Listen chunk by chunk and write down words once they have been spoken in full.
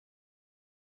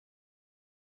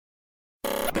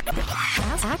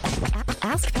AskPat.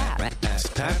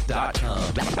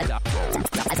 AskPat.com.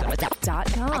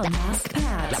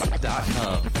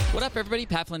 AskPat.com. What up, everybody?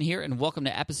 Pat Flynn here, and welcome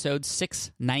to episode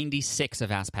 696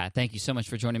 of Ask Pat. Thank you so much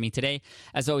for joining me today.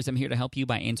 As always, I'm here to help you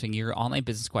by answering your online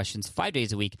business questions 5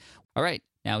 days a week. All right,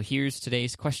 now here's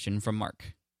today's question from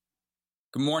Mark.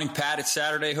 Good morning, Pat. It's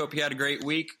Saturday. Hope you had a great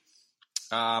week.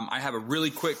 I have a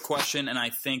really quick question, and I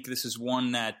think this is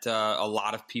one that a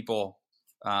lot of people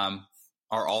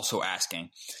are also asking.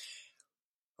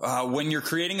 When you're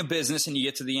creating a business and you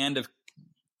get to the end of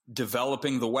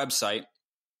developing the website,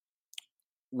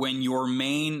 when your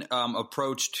main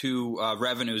approach to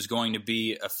revenue is going to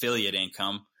be affiliate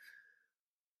income,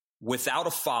 without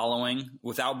a following,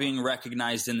 without being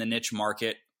recognized in the niche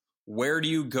market, where do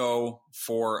you go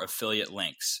for affiliate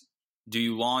links? Do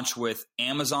you launch with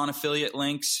Amazon affiliate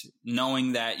links,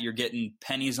 knowing that you're getting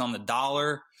pennies on the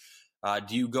dollar?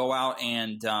 Do you go out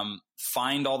and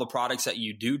find all the products that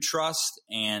you do trust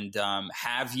and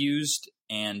have used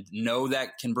and know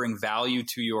that can bring value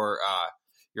to your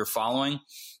following?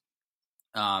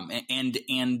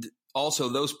 And also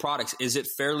those products, is it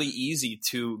fairly easy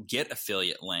to get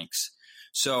affiliate links?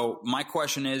 So my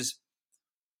question is,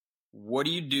 what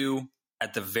do you do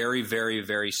at the very, very,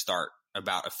 very start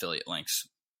about affiliate links?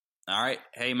 All right.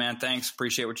 Hey, man, thanks.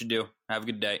 Appreciate what you do. Have a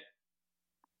good day.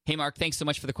 Hey, Mark, thanks so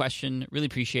much for the question. Really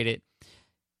appreciate it.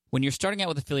 When you're starting out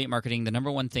with affiliate marketing, the number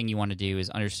one thing you want to do is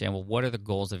understand, well, what are the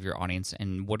goals of your audience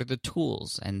and what are the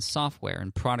tools and software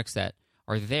and products that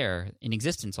are there in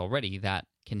existence already that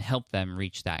can help them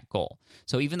reach that goal.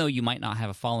 So even though you might not have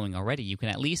a following already, you can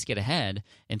at least get ahead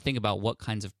and think about what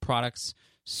kinds of products,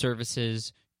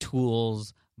 services,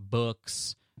 tools,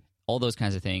 books, all those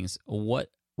kinds of things, what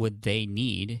would they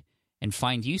need and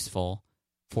find useful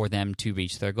for them to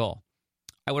reach their goal.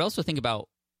 I would also think about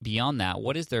beyond that,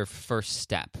 what is their first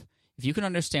step? If you can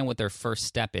understand what their first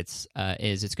step is,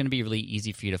 it's going to be really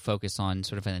easy for you to focus on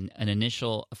sort of an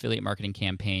initial affiliate marketing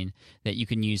campaign that you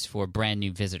can use for brand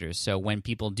new visitors. So when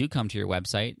people do come to your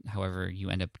website, however you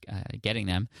end up getting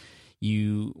them,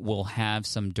 you will have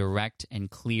some direct and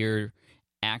clear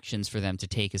actions for them to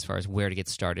take as far as where to get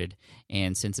started.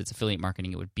 And since it's affiliate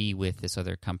marketing, it would be with this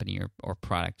other company or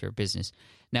product or business.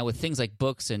 Now, with things like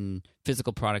books and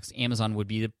physical products, Amazon would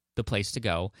be the place to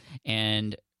go.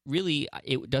 And really,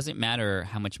 it doesn't matter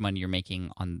how much money you're making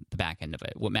on the back end of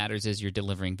it. What matters is you're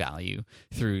delivering value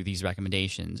through these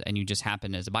recommendations, and you just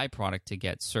happen as a byproduct to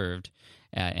get served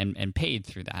and paid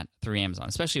through Amazon,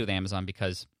 especially with Amazon,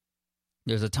 because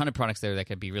there's a ton of products there that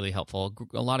could be really helpful,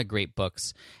 a lot of great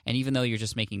books. And even though you're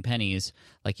just making pennies,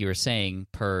 like you were saying,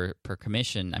 per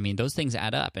commission, I mean, those things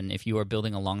add up. And if you are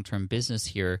building a long-term business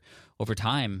here over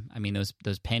time, I mean, those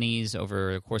pennies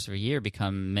over the course of a year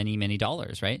become many, many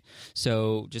dollars, right?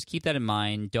 So just keep that in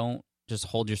mind. Don't just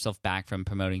hold yourself back from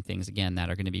promoting things, again, that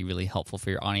are going to be really helpful for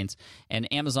your audience. And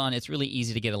Amazon, it's really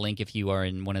easy to get a link if you are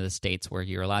in one of the states where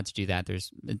you're allowed to do that. There's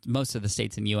most of the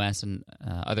states in the U.S. and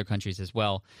other countries as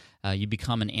well. You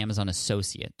become an Amazon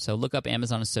associate. So look up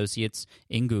Amazon Associates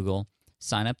in Google,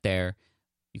 sign up there.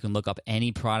 You can look up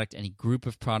any product, any group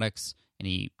of products,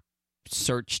 any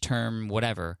search term,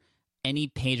 whatever. Any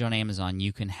page on Amazon,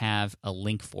 you can have a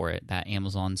link for it that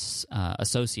Amazon's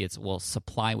associates will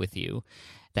supply with you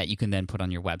that you can then put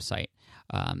on your website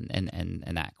and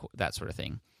that sort of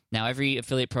thing. Now, every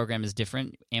affiliate program is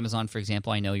different. Amazon, for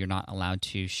example, I know you're not allowed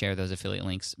to share those affiliate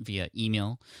links via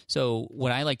email. So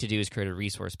what I like to do is create a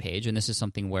resource page, and this is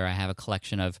something where I have a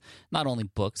collection of not only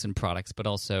books and products, but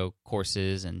also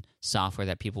courses and software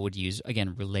that people would use,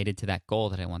 again, related to that goal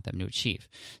that I want them to achieve.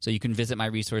 So you can visit my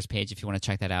resource page if you want to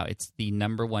check that out. It's the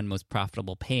number one most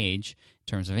profitable page in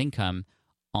terms of income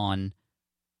on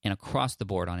and across the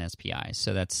board on SPI.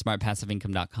 So that's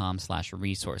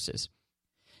smartpassiveincome.com/resources.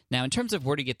 Now, in terms of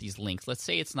where to get these links, let's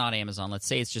say it's not Amazon. Let's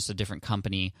say it's just a different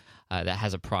company that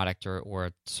has a product or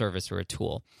a service or a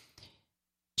tool.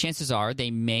 Chances are they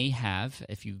may have,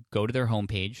 if you go to their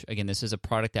homepage, again, this is a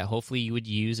product that hopefully you would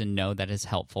use and know that is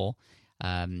helpful.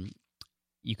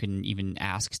 You can even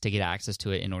ask to get access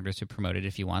to it in order to promote it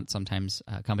if you want. Sometimes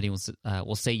a company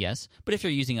will say yes, but if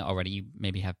you're using it already, you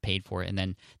maybe have paid for it, and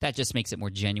then that just makes it more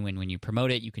genuine when you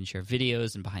promote it. You can share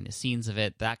videos and behind the scenes of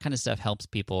it. That kind of stuff helps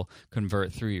people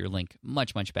convert through your link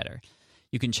much, much better.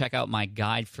 You can check out my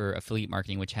guide for affiliate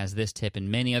marketing, which has this tip and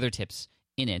many other tips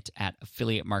in it at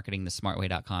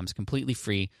affiliatemarketingthesmartway.com. It's completely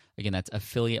free. Again, that's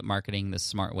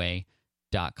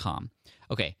affiliatemarketingthesmartway.com.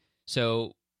 Okay,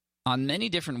 so on many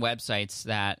different websites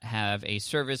that have a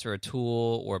service or a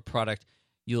tool or a product,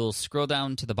 you'll scroll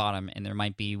down to the bottom and there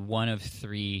might be one of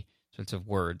three sorts of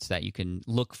words that you can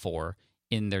look for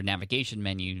in their navigation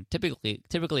menu.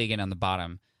 Typically again, on the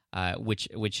bottom,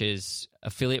 which is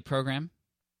affiliate program.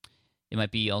 It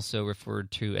might be also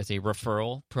referred to as a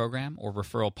referral program or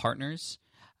referral partners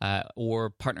or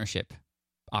partnership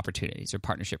opportunities or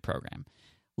partnership program.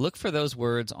 Look for those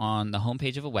words on the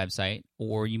homepage of a website,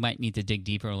 or you might need to dig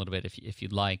deeper a little bit if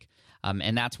you'd like.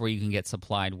 And that's where you can get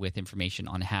supplied with information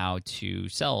on how to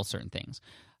sell certain things.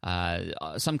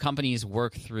 Some companies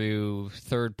work through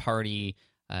third-party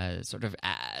sort of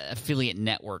affiliate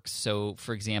networks. So,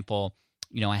 for example,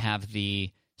 I have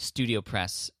the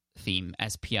StudioPress theme,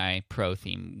 SPI Pro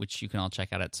theme, which you can all check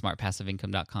out at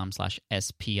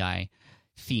smartpassiveincome.com/SPI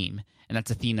theme. And that's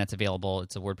a theme that's available.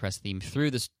 It's a WordPress theme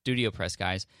through the StudioPress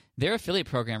guys. Their affiliate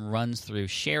program runs through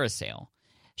ShareASale.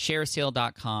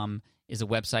 ShareASale.com is a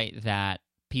website that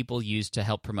people use to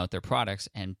help promote their products,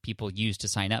 and people use to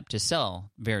sign up to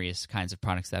sell various kinds of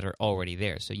products that are already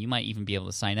there. So you might even be able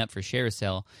to sign up for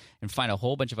ShareASale and find a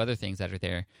whole bunch of other things that are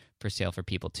there for sale for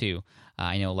people too.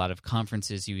 I know a lot of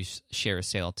conferences use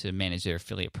ShareASale to manage their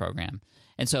affiliate program.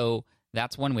 And so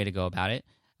that's one way to go about it.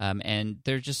 And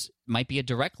there just might be a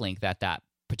direct link that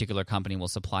particular company will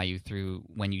supply you through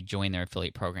when you join their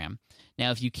affiliate program.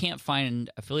 Now, if you can't find an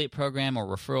affiliate program or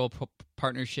referral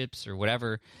partnerships or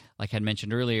whatever, like I had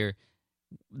mentioned earlier,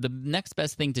 the next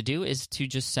best thing to do is to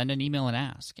just send an email and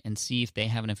ask and see if they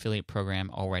have an affiliate program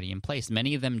already in place.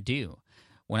 Many of them do.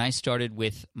 When I started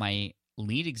with my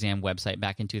lead exam website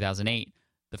back in 2008,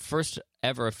 the first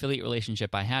ever affiliate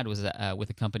relationship I had was with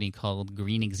a company called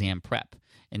Green Exam Prep,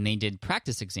 and they did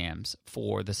practice exams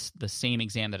for the same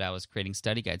exam that I was creating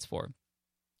study guides for.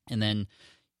 And then,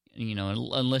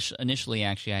 initially,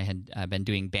 actually, I had been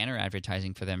doing banner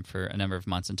advertising for them for a number of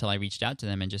months until I reached out to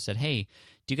them and just said, hey,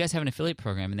 do you guys have an affiliate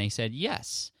program? And they said,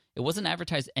 yes. It wasn't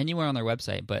advertised anywhere on their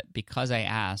website, but because I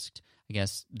asked, I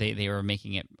guess they were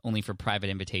making it only for private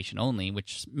invitation only,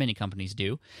 which many companies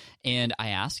do. And I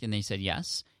asked, and they said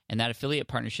yes. And that affiliate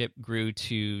partnership grew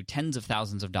to tens of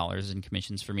thousands of dollars in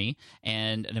commissions for me,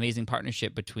 and an amazing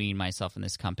partnership between myself and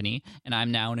this company. And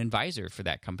I'm now an advisor for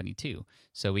that company too.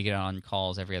 So we get on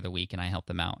calls every other week, and I help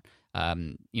them out.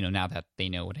 Now that they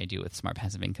know what I do with Smart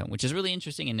Passive Income, which is really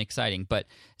interesting and exciting. But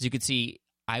as you can see,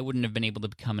 I wouldn't have been able to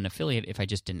become an affiliate if I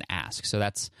just didn't ask. So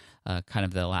that's kind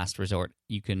of the last resort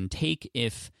you can take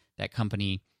if that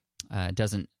company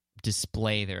doesn't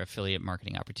display their affiliate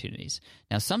marketing opportunities.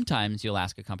 Now, sometimes you'll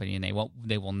ask a company and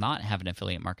they will not have an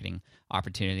affiliate marketing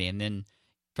opportunity, and then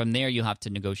from there you'll have to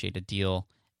negotiate a deal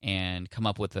and come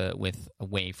up with a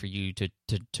way for you to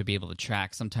be able to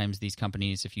track. Sometimes these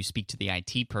companies, if you speak to the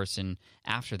IT person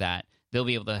after that, they'll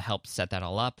be able to help set that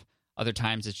all up. Other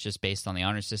times it's just based on the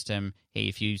honor system. Hey,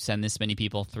 if you send this many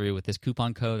people through with this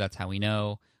coupon code, that's how we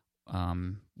know.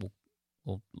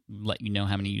 We'll let you know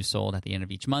how many you sold at the end of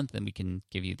each month, and we can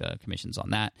give you the commissions on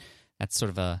that. That's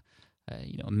sort of a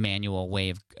manual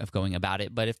way of going about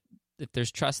it. But if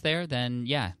there's trust there, then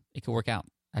yeah, it could work out.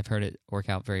 I've heard it work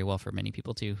out very well for many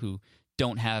people too who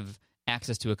don't have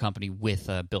access to a company with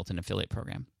a built-in affiliate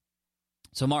program.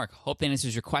 So Mark, hope that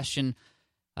answers your question.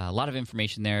 A lot of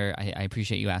information there. I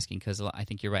appreciate you asking because I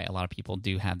think you're right. A lot of people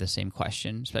do have the same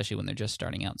question, especially when they're just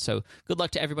starting out. So good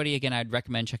luck to everybody. Again, I'd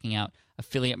recommend checking out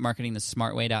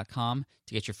affiliatemarketingthesmartway.com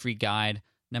to get your free guide,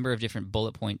 number of different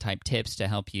bullet point type tips to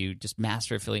help you just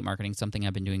master affiliate marketing, something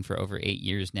I've been doing for over 8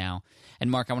 years now. And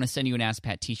Mark, I want to send you an Ask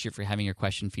Pat t-shirt for having your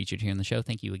question featured here on the show.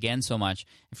 Thank you again so much.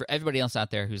 And for everybody else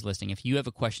out there who's listening, if you have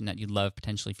a question that you'd love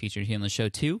potentially featured here on the show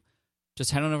too,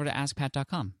 just head on over to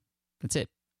askpat.com. That's it.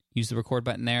 Use the record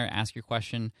button there, ask your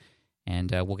question, and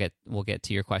we'll get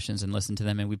to your questions and listen to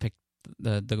them, and we pick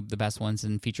the best ones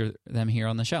and feature them here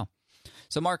on the show.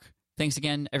 So Mark, thanks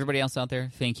again. Everybody else out there,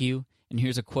 thank you. And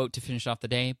here's a quote to finish off the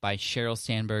day by Sheryl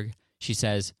Sandberg. She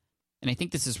says, and I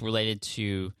think this is related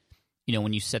to,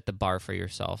 when you set the bar for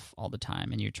yourself all the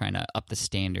time and you're trying to up the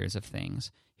standards of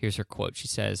things. Here's her quote. She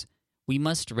says, "We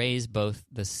must raise both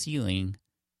the ceiling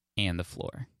and the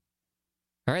floor."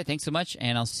 All right, thanks so much,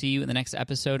 and I'll see you in the next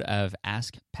episode of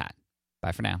Ask Pat.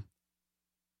 Bye for now.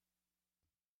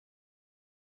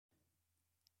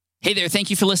 Hey there, thank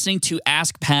you for listening to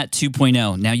Ask Pat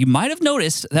 2.0. Now, you might have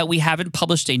noticed that we haven't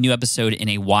published a new episode in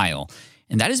a while,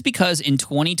 and that is because in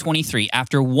 2023,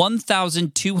 after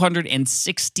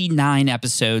 1,269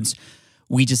 episodes,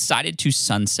 we decided to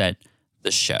sunset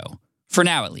the show. For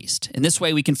now, at least. In this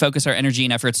way, we can focus our energy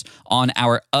and efforts on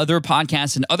our other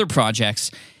podcasts and other projects.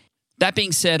 That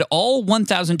being said, all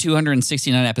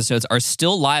 1,269 episodes are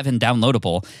still live and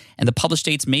downloadable, and the published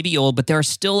dates may be old, but there are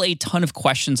still a ton of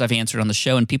questions I've answered on the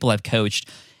show and people I've coached.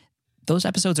 Those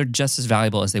episodes are just as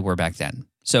valuable as they were back then.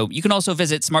 So you can also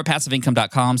visit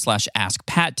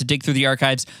smartpassiveincome.com/askpat to dig through the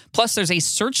archives. Plus, there's a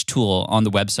search tool on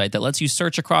the website that lets you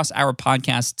search across our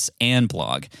podcasts and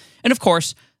blog. And of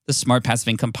course, the Smart Passive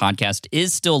Income podcast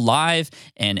is still live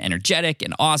and energetic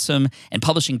and awesome and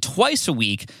publishing twice a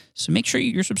week. So make sure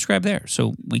you're subscribed there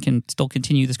so we can still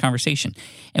continue this conversation.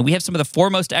 And we have some of the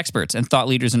foremost experts and thought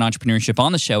leaders in entrepreneurship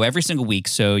on the show every single week,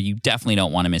 so you definitely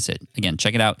don't want to miss it. Again,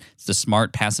 check it out. It's the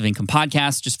Smart Passive Income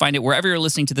podcast. Just find it wherever you're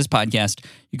listening to this podcast.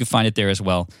 You can find it there as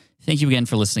well. Thank you again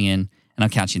for listening in, and I'll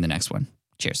catch you in the next one.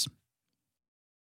 Cheers.